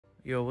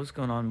Yo, what's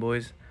going on,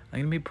 boys? I'm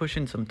gonna be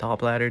pushing some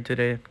top ladder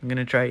today. I'm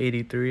gonna try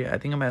 83. I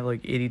think I'm at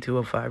like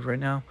 8205 right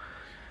now.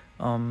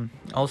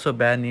 Also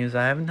bad news.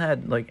 I haven't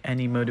had like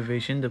any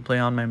motivation to play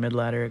on my mid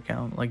ladder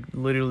account. Like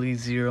literally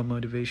zero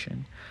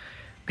motivation.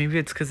 Maybe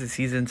it's because the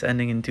season's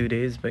ending in 2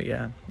 days, but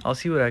yeah, I'll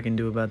see what I can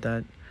do about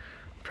that.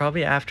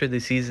 Probably after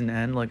the season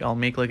end, like I'll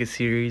make like a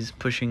series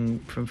pushing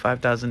from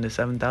 5,000 to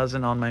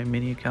 7,000 on my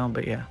mini account.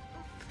 But yeah.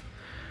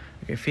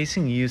 Okay,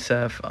 facing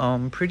Yusef.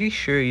 Pretty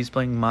sure he's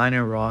playing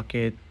Minor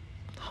Rocket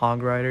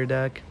Hog Rider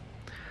deck.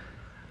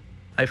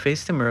 I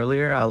faced him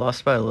earlier. I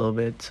lost by a little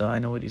bit, so I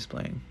know what he's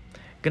playing.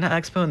 Gonna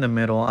expo in the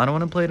middle. I don't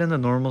want to play it in the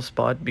normal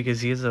spot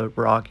because he has a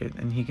rocket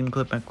and he can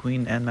clip my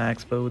queen and my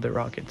expo with a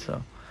rocket.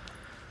 So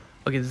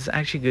okay, this is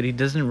actually good. He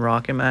doesn't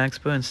rocket my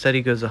expo. Instead,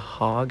 he goes a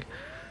hog.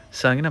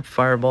 So I'm gonna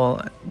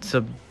fireball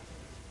some.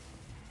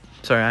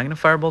 Sorry, I'm gonna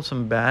fireball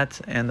some bats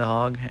and the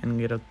hog and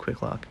get a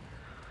quick lock.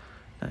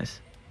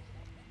 Nice.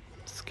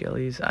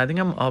 Skellies. I think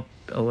I'm up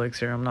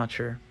elixir. I'm not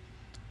sure.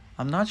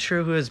 I'm not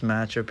sure who has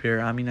matchup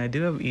here. I mean, I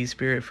do have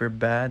E-Spirit for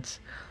bats.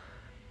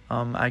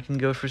 I can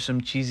go for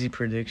some cheesy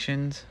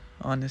predictions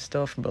on his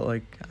stuff, but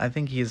like I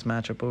think he is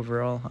matchup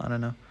overall. I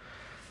don't know.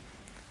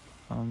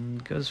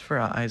 Goes for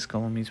an ice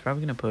golem. He's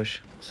probably gonna push,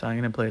 so I'm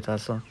gonna play a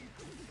Tesla.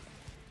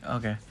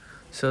 Okay,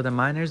 so the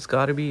miner's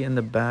got to be in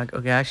the back.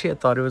 Okay, actually I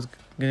thought it was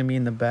gonna be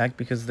in the back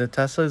because the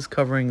Tesla is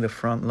covering the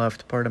front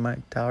left part of my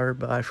tower,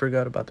 but I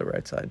forgot about the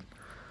right side.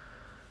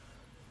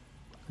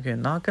 Okay,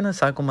 not gonna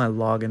cycle my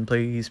log and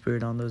play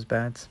E-Spirit on those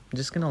bats. I'm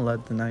just gonna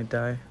let the knight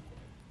die.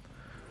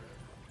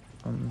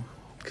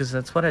 Because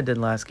that's what I did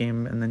last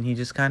game, and then he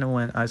just kind of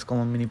went Ice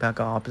Golem Mini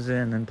P.E.K.K.A opposite,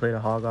 and then played a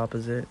Hog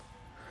opposite,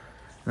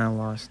 and I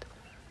lost.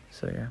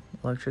 So yeah,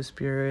 Electro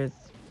Spirit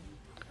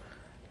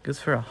goes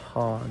for a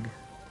Hog.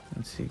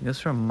 Let's see, goes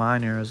for a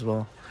Miner as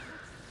well.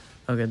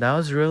 Okay, that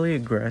was really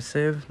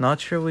aggressive. Not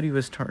sure what he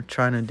was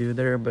trying to do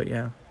there, but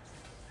yeah.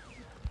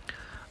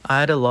 I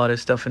had a lot of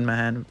stuff in my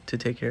hand to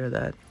take care of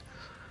that.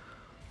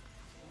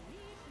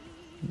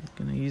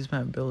 I'm gonna use my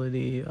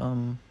ability.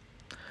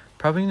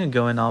 Probably gonna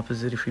go in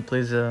opposite if he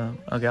plays a.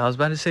 Okay, I was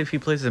about to say if he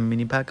plays a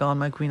mini P.E.K.K.A on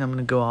my queen, I'm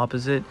gonna go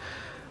opposite.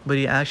 But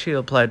he actually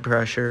applied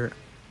pressure,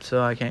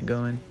 so I can't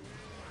go in.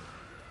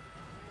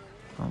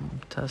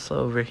 Tesla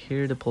over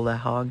here to pull that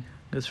hog.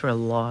 Goes for a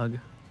log.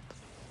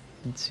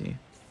 Let's see.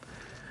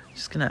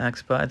 Just gonna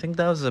expo. I think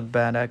that was a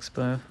bad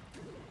expo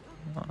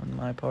on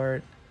my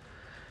part.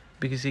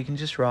 Because he can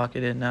just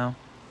rocket it now.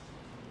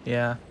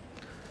 Yeah.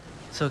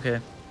 It's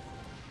okay.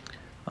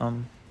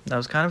 That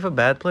was kind of a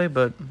bad play,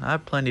 but I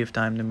have plenty of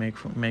time to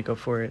make up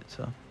for it,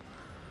 so.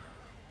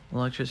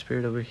 Electro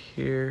Spirit over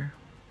here.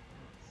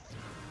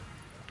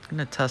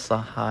 Gonna Tesla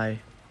high.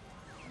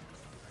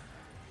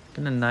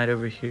 Gonna knight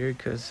over here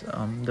because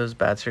those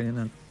bats are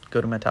gonna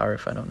go to my tower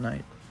if I don't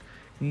knight.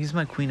 Use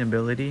my queen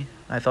ability.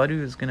 I thought he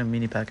was gonna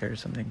mini P.E.K.K.A or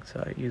something,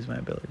 so I used my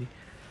ability.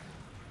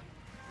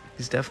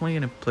 He's definitely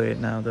gonna play it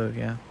now though,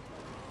 yeah.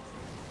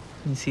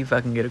 Let me see if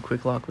I can get a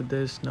quick lock with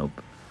this.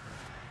 Nope.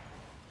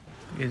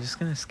 You're just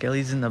gonna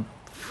Skelly's in the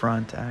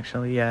front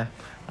actually, yeah.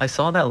 I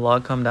saw that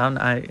log come down,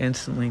 I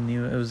instantly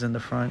knew it was in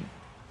the front.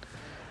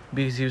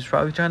 Because he was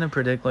probably trying to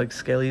predict like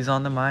Skelly's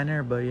on the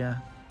miner, but yeah.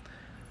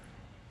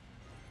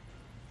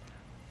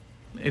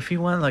 If he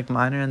went like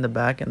miner in the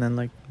back and then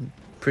like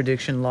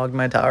prediction logged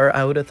my tower,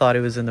 I would have thought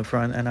it was in the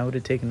front and I would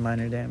have taken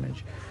minor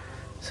damage.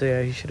 So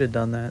yeah, he should have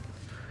done that.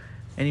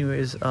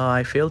 Anyways,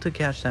 I failed to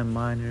catch that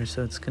miner,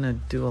 so it's gonna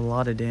do a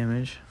lot of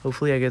damage.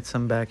 Hopefully I get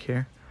some back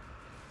here.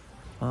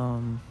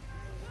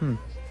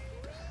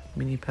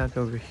 Mini P.E.K.K.A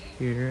over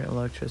here,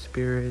 Electro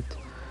Spirit.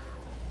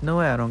 No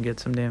way I don't get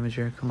some damage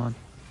here, come on.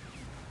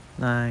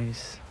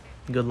 Nice.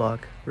 Good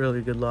luck,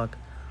 really good luck.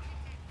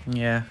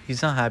 Yeah,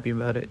 he's not happy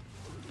about it.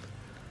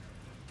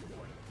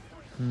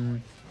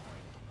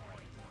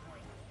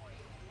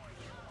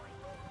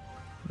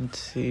 Let's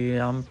see,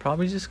 I'm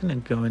probably just gonna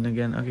go in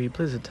again. Okay, he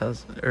plays a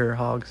Tesla or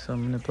Hog, so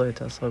I'm gonna play a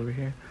Tesla over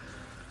here.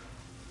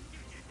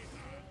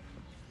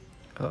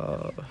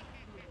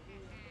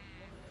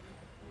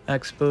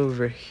 Expo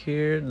over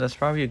here. That's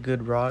probably a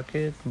good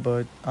rocket,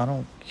 but I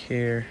don't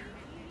care.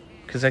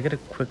 Because I get a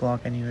quick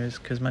lock anyways,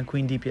 because my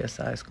queen DPS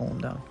dies, cool him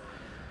down.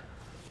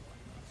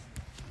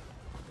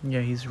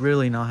 Yeah, he's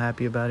really not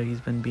happy about it.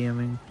 He's been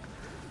BMing.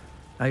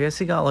 I guess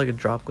he got like a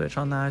drop glitch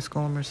on the ice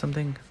golem or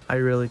something. I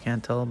really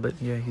can't tell, but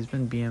yeah, he's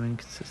been BMing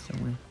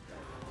consistently.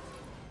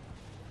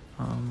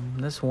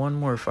 There's one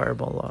more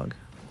fireball log,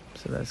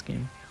 so that's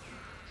game.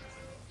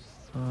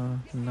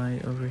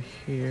 Knight over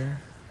here,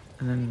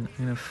 and then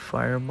I'm gonna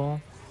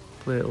fireball,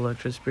 play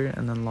Electro Spirit,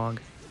 and then log.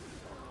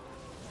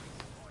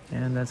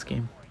 And that's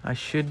game. I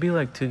should be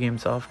like 2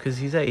 games off because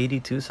he's at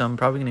 82, so I'm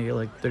probably gonna get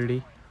like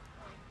 30.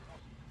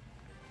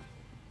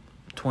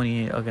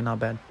 28. Okay, not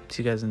bad.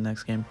 See you guys in the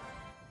next game.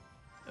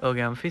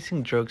 Okay, I'm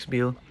facing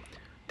Droxbeal.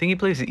 I think he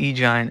plays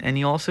E-Giant, and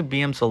he also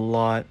BMs a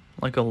lot.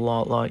 Like a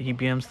lot. He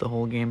BMs the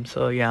whole game,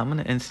 so yeah, I'm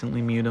gonna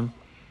instantly mute him.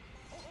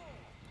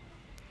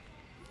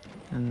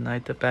 And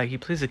knight the back. He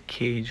plays a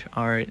cage.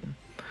 Alright. I'm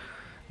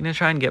gonna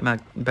try and get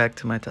back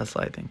to my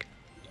Tesla, I think.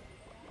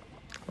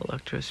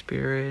 Electro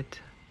Spirit.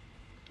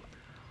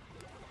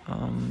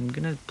 I'm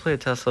gonna play a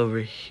Tesla over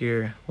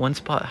here. One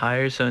spot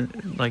higher, so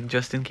like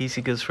just in case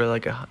he goes for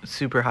like a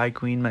super high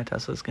queen, my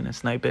Tesla's gonna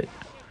snipe it.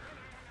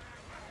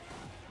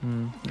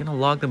 I'm gonna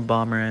log the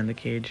bomber and the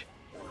cage.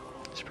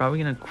 He's probably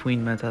gonna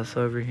queen my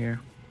Tesla over here.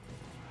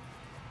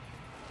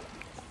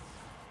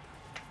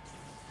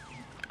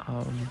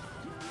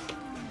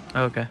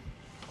 Okay.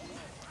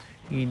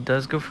 He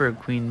does go for a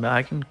queen, but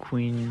I can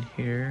queen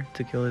here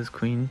to kill his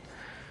queen.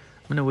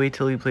 I'm gonna wait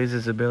till he plays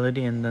his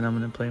ability and then I'm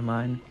gonna play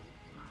mine.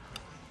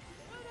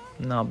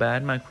 Not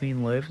bad, my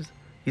queen lives.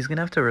 He's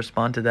gonna have to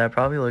respond to that,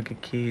 probably like a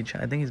cage.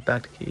 I think he's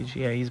back to cage.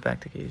 Yeah, he's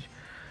back to cage.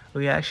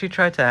 We actually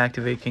tried to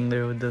activate King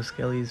there with those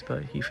skellies,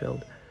 but he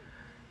failed.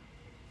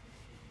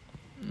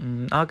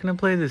 I'm not gonna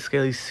play the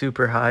skellies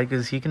super high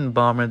because he can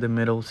bomber the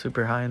middle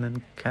super high and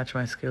then catch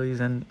my skellies,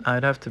 and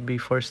I'd have to be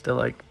forced to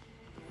like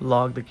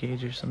log the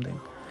cage or something.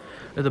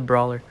 Or the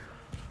brawler.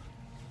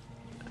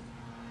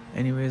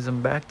 Anyways,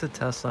 I'm back to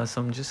Tesla,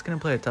 so I'm just gonna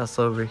play a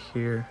Tesla over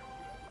here.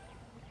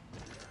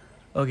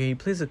 Okay, he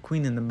plays a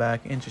queen in the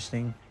back.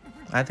 Interesting.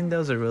 I think that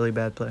was a really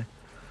bad play.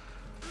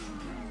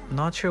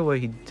 Not sure why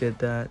he did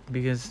that,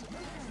 because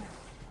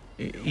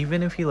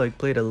even if he like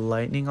played a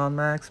lightning on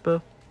my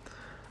expo,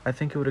 I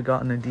think it would have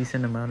gotten a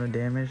decent amount of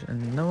damage.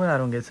 And no way I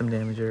don't get some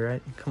damage here,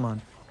 right? Come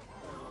on.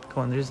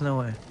 Come on, there's no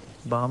way.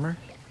 Bomber?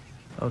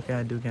 Okay,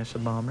 I do catch the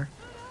bomber.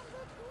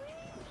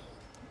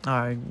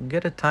 Alright,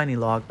 get a tiny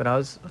lock, but I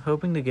was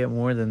hoping to get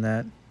more than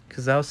that,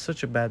 because that was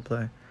such a bad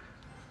play.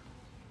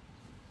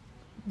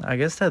 I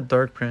guess that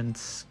Dark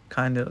Prince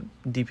kind of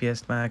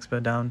DPS'd my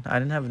expo down. I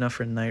didn't have enough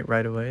for Knight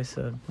right away,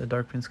 so the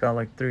Dark Prince got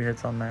like 3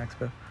 hits on my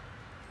expo.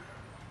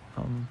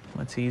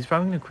 Let's see, he's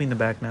probably going to queen the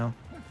back now.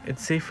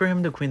 It's safe for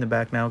him to queen the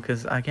back now,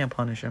 because I can't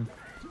punish him.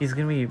 He's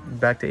going to be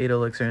back to 8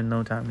 elixir in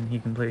no time, and he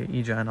can play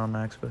E-Giant on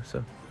my expo,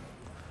 so.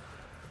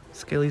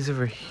 Skelly's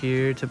over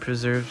here to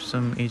preserve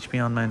some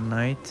HP on my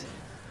Knight.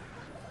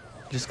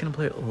 Just gonna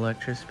play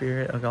Electro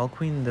Spirit. Okay, I'll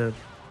queen the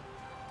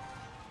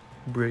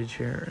bridge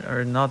here,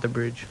 or not the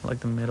bridge,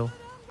 like the middle.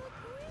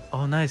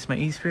 Oh nice, my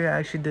E-Spirit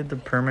actually did the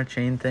perma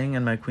chain thing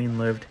and my queen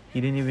lived. He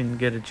didn't even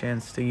get a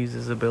chance to use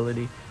his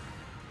ability.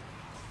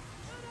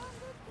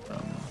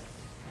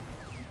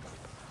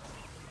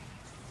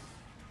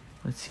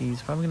 Let's see,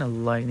 he's probably gonna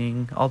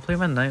lightning. I'll play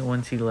my Knight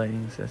once he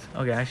lightnings this.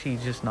 Okay, actually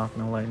he's just not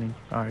gonna lightning.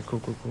 Alright,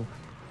 cool.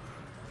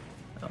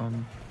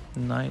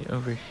 Knight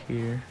over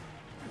here.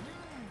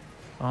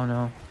 Oh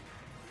no,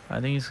 I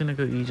think he's gonna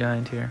go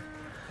E-Giant here.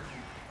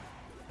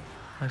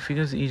 If he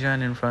goes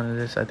E-Giant in front of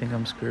this, I think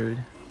I'm screwed,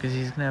 because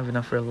he's gonna have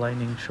enough for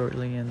lightning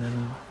shortly, and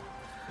then...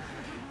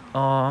 Oh,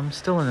 I'm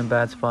still in a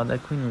bad spot.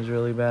 That queen was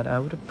really bad. I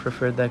would have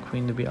preferred that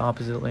queen to be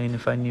opposite lane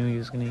if I knew he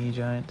was gonna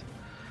E-Giant.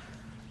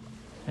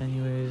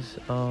 Anyways,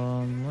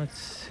 let's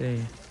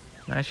see.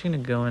 I'm actually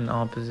gonna go in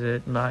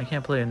opposite, but I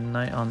can't play a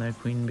Knight on that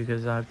queen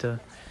because I have to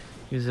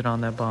use it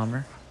on that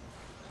bomber.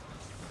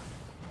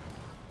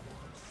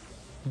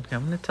 Okay,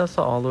 I'm gonna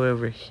Tesla all the way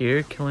over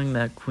here, killing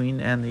that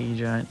queen and the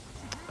E-Giant.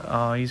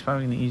 He's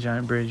probably gonna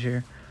E-Giant bridge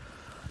here.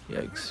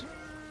 Yikes.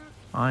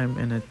 I'm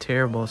in a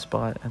terrible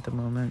spot at the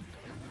moment.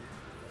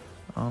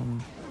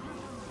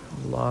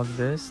 Log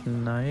this,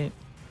 Knight.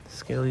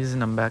 Skellies,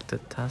 and I'm back to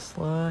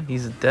Tesla.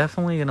 He's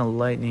definitely gonna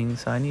lightning,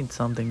 so I need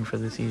something for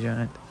this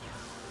E-Giant.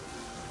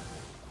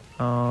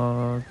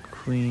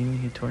 Queen.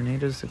 He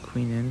tornadoes the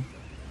queen in.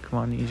 Come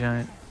on,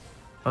 E-Giant.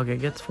 Okay,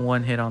 gets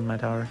 1 hit on my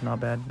tower.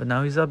 Not bad. But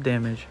now he's up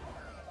damage.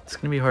 It's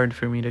gonna be hard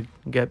for me to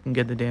get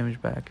the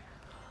damage back.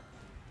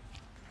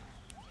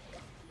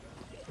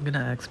 I'm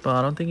gonna expo.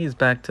 I don't think he's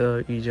back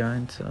to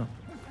E-Giant, so...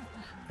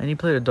 And he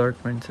played a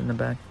Dark Prince in the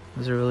back. It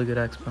was a really good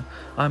expo.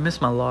 Oh, I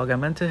missed my log. I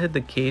meant to hit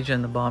the cage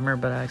and the bomber,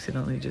 but I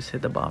accidentally just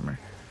hit the bomber.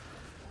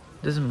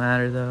 Doesn't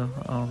matter though.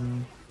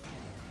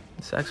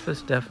 This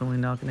expo's definitely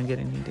not gonna get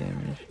any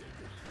damage.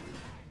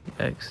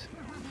 Yikes.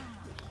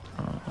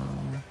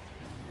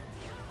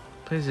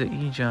 Plays an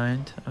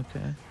E-Giant.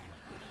 Okay.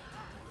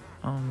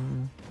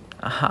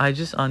 I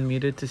just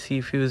unmuted to see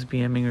if he was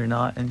BMing or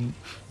not, and he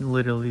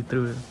literally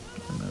threw it.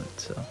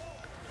 So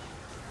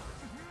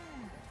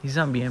he's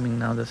not BMing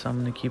now, though, so I'm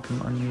gonna keep him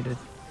unmuted.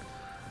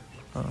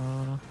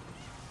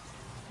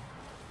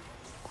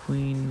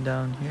 Queen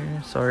down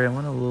here. Sorry, I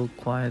went a little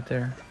quiet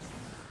there.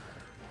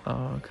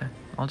 Okay.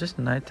 I'll just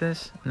Knight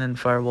this and then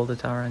fireball the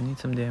tower. I need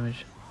some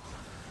damage.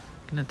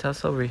 Gonna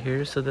Tesla over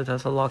here, so the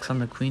Tesla locks on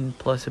the queen,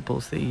 plus it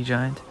pulls the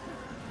E-Giant.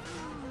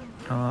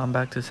 I'm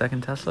back to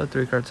second Tesla,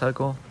 3-card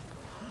cycle.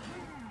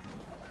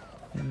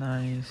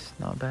 Nice,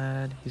 not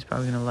bad. He's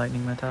probably gonna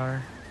lightning my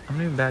tower. I'm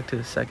gonna be back to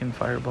the second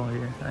fireball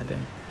here, I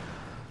think.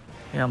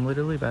 Yeah, I'm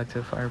literally back to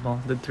the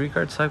fireball. The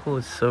 3-card cycle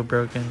is so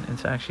broken.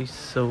 It's actually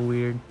so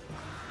weird.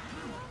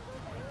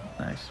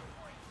 Nice.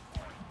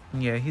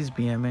 Yeah, he's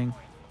BMing.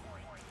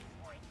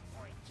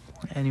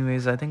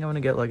 Anyways, I think I'm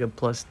gonna get like a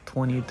plus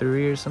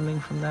 23 or something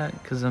from that,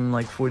 because I'm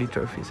like 40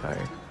 trophies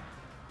higher.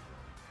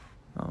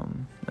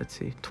 Let's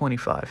see,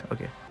 25.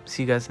 Okay,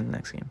 see you guys in the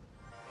next game.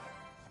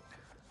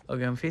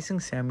 Okay, I'm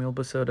facing Samuel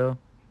Basoto.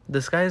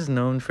 This guy is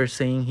known for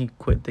saying he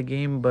quit the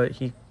game, but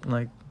he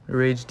like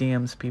rage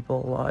DMs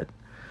people a lot.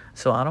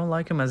 So I don't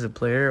like him as a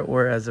player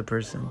or as a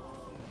person.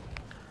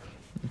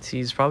 Let's see,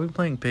 he's probably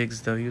playing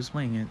pigs though. He was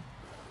playing it.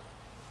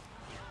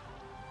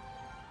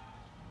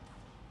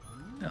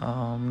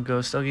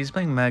 Ghost. Oh, he's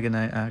playing Mega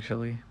Knight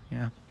actually.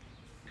 Yeah.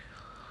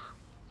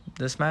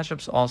 This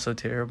matchup's also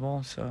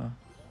terrible, so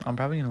I'm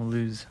probably gonna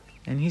lose.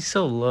 And he's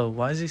so low.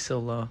 Why is he so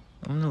low?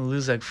 I'm gonna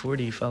lose like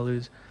 40 if I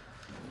lose.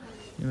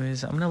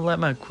 Anyways, I'm gonna let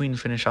my queen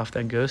finish off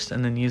that ghost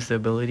and then use the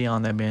ability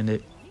on that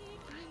bandit.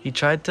 He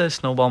tried to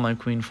snowball my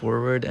queen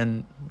forward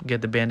and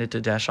get the bandit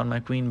to dash on my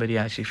queen, but he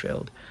actually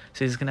failed.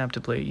 So he's gonna have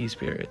to play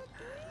E-Spirit.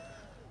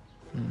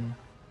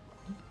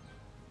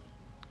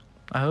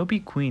 I hope he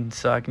queens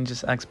so I can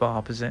just X-Bow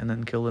opposite and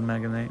then kill the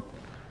Mega Knight.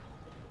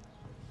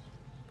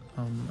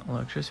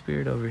 Electro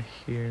Spirit over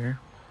here.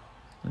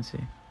 Let's see.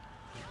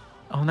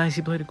 Oh, nice,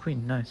 he played a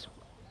queen. Nice.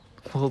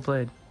 Well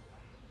played.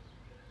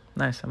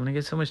 Nice, I'm gonna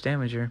get so much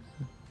damage here.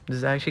 This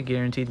is actually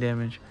guaranteed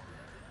damage.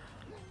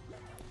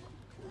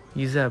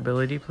 Use that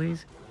ability,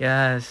 please.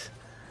 Yes.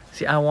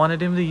 See, I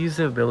wanted him to use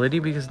the ability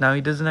because now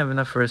he doesn't have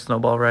enough for a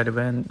snowball right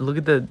away. And look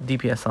at the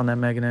DPS on that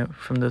Mega Knight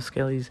from those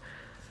skellies.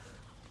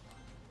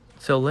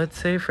 So let's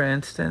say, for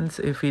instance,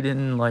 if he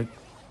didn't like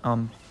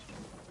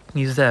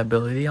use that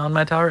ability on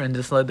my tower and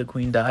just let the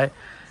queen die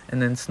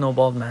and then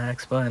snowballed my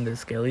Axpa and the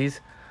skellies,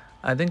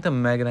 I think the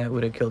Mega Knight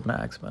would have killed my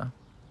Axpa.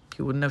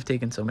 He wouldn't have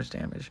taken so much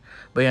damage.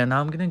 But yeah, now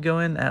I'm gonna go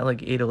in at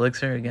like 8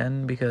 elixir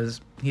again because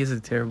he has a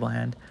terrible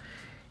hand.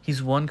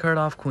 He's one card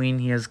off queen.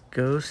 He has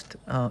Ghost,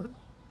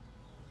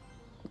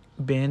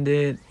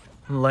 Bandit,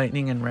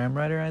 Lightning, and Ram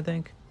Rider, I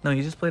think. No,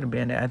 he just played a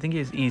Bandit. I think he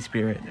has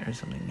E-Spirit or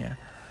something, yeah.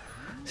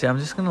 See, I'm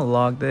just gonna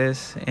log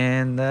this,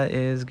 and that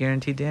is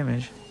guaranteed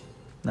damage.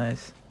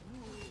 Nice.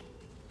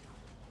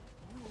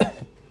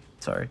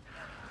 Sorry.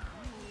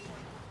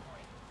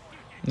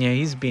 Yeah,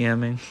 he's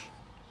BMing.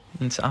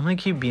 And so I'm gonna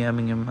keep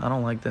BMing him. I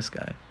don't like this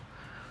guy.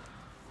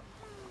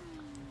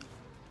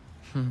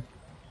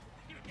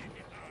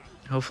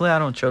 Hopefully I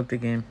don't choke the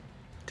game.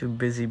 Too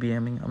busy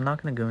BMing. I'm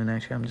not gonna go in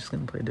actually. I'm just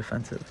gonna play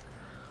defensive.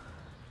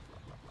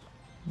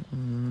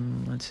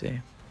 Let's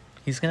see.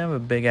 He's gonna have a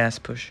big ass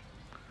push.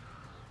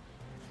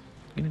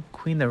 I'm gonna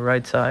queen the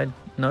right side.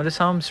 Notice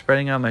how I'm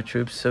spreading out my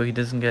troops so he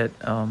doesn't get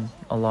a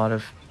lot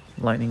of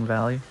lightning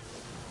value.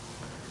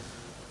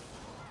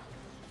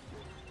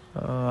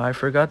 I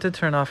forgot to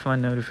turn off my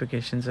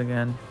notifications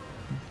again.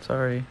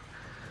 Sorry.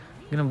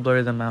 I'm gonna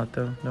blur them out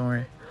though. Don't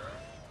worry.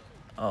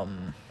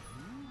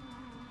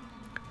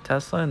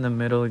 Tesla in the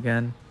middle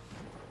again.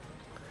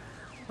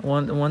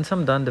 Once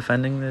I'm done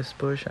defending this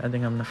push, I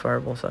think I'm gonna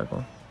fireball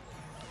cycle.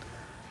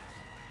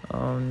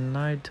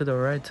 Knight to the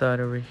right side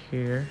over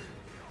here.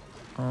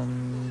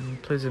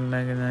 Plays a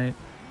Mega Knight.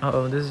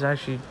 Uh-oh, this is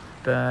actually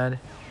bad.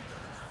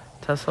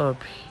 Tesla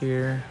up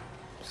here.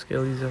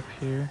 Skelly's up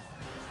here.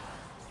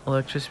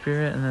 Electro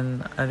Spirit, and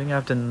then I think I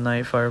have to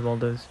Knight Fireball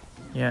those.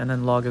 Yeah, and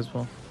then log as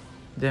well.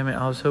 Damn it,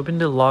 I was hoping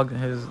to log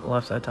his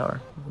left side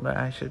tower, but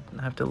I should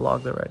have to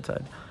log the right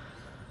side.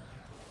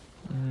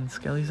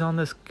 Skelly's on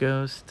this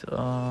ghost.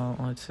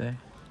 Let's see.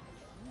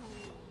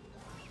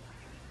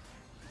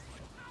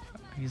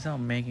 He's not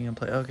making a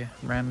play. Okay,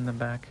 ram in the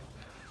back.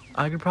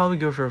 I could probably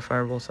go for a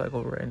fireball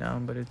cycle right now,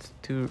 but it's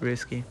too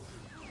risky.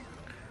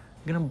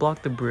 I'm gonna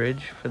block the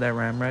bridge for that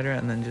Ram Rider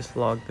and then just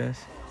log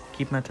this.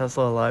 Keep my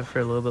Tesla alive for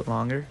a little bit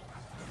longer.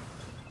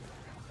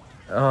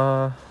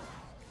 Okay,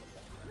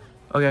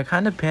 I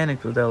kind of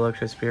panicked with that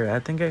Electro Spirit. I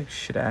think I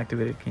should have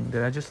activated King.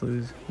 Did I just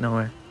lose? No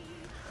way.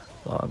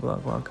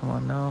 Log, come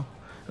on, no.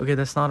 Okay,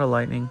 that's not a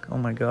lightning. Oh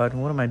my god,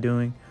 what am I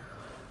doing?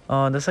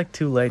 That's like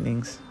 2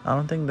 lightnings. I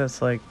don't think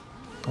that's like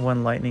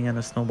 1 lightning and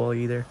a snowball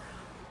either.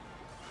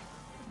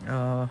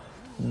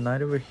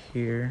 Knight over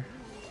here.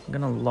 I'm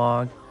gonna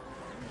log.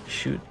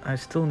 Shoot, I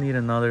still need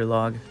another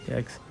log.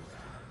 Yikes.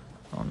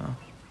 Oh no.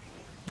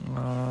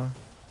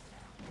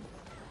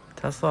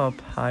 Tesla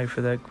up high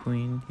for that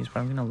queen. He's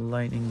probably gonna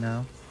lightning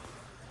now.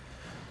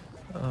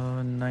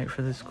 Knight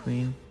for this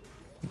queen.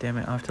 Damn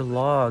it, I have to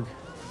log.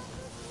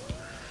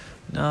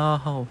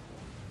 No.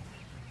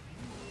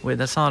 Wait,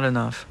 that's not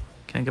enough.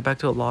 Can I get back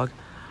to a log?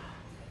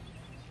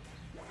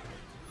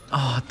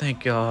 Oh,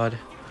 thank god.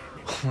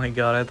 Oh my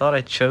god, I thought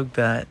I choked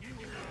that.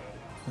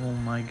 Oh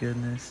my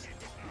goodness.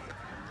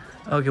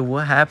 Okay,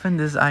 what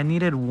happened is I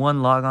needed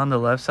 1 log on the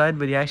left side,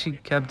 but he actually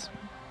kept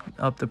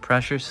up the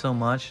pressure so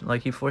much.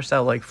 Like, he forced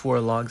out like 4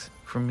 logs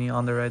from me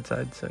on the right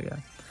side, so yeah.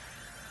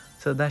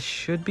 So that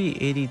should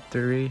be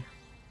 83.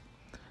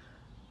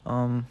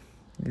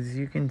 As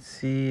you can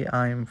see,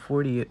 I'm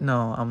 40.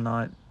 No, I'm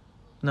not.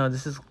 No,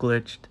 this is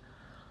glitched.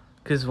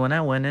 Because when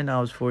I went in,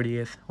 I was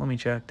 40th. Let me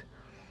check.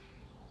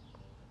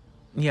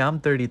 Yeah, I'm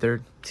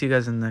 33rd. See you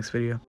guys in the next video.